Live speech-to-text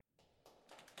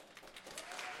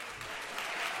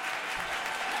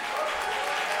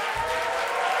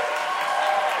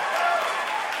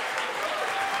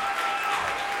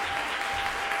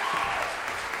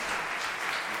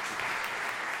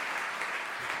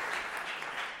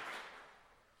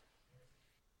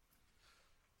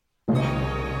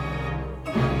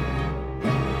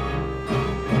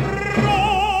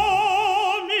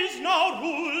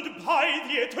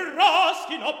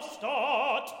an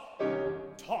upstart.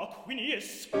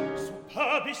 Tarquinius,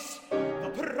 superbis, the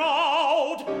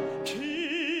proud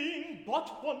king,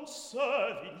 but one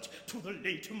servant to the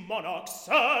late monarch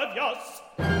Servius.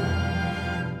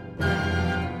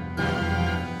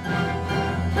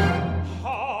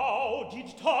 How did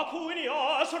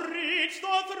Tarquinius reach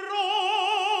the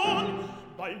throne?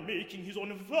 By making his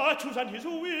own virtues and his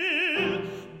will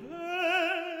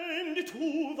bend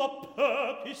to the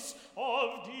purpose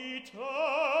of determined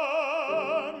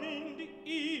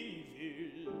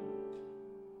evil.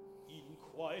 In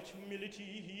quiet humility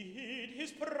he hid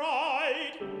his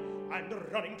pride, and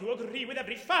running to agree with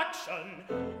every faction,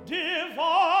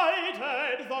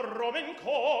 divided the Roman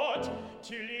court,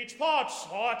 till each part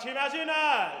sought him as an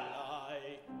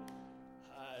ally.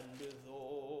 And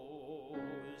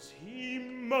those he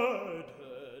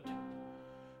murdered,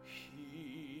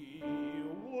 he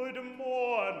would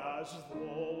mourn as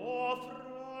though a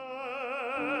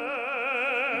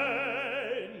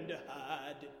friend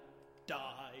had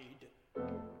died.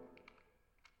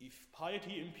 If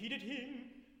piety impeded him,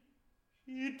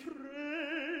 he'd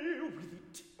pray with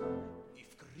it.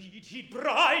 If greed, he'd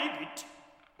bribe it.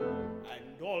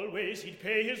 And always he'd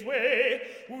pay his way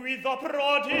with the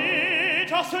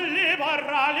prodigious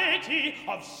liberality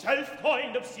of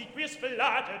self-coined obsequious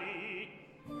flattery.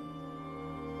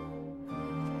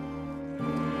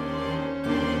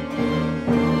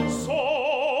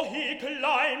 So he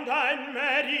climbed and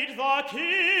married the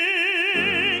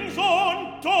king's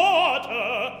own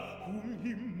daughter, whom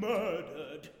he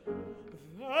murdered,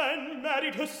 then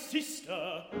married her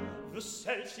sister, the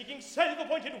self-seeking,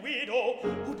 self-appointed widow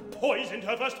who'd poisoned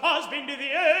her first husband in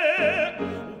the air.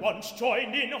 Once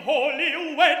joined in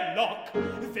holy wedlock,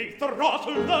 they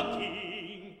throttled the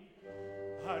king,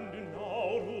 and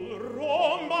now rule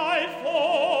Rome by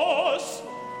force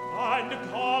and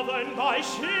govern by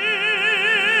sheer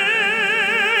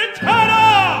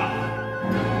terror.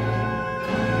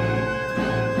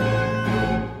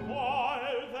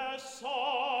 While their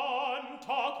son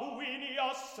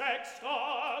Tarquinius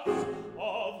Sextus,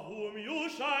 of whom you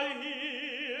shall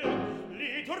hear,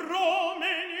 lead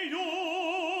Roman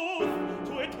youth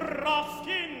to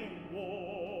Etruscan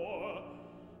war,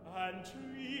 and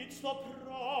treats the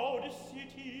proud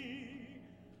city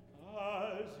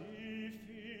as if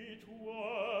it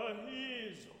were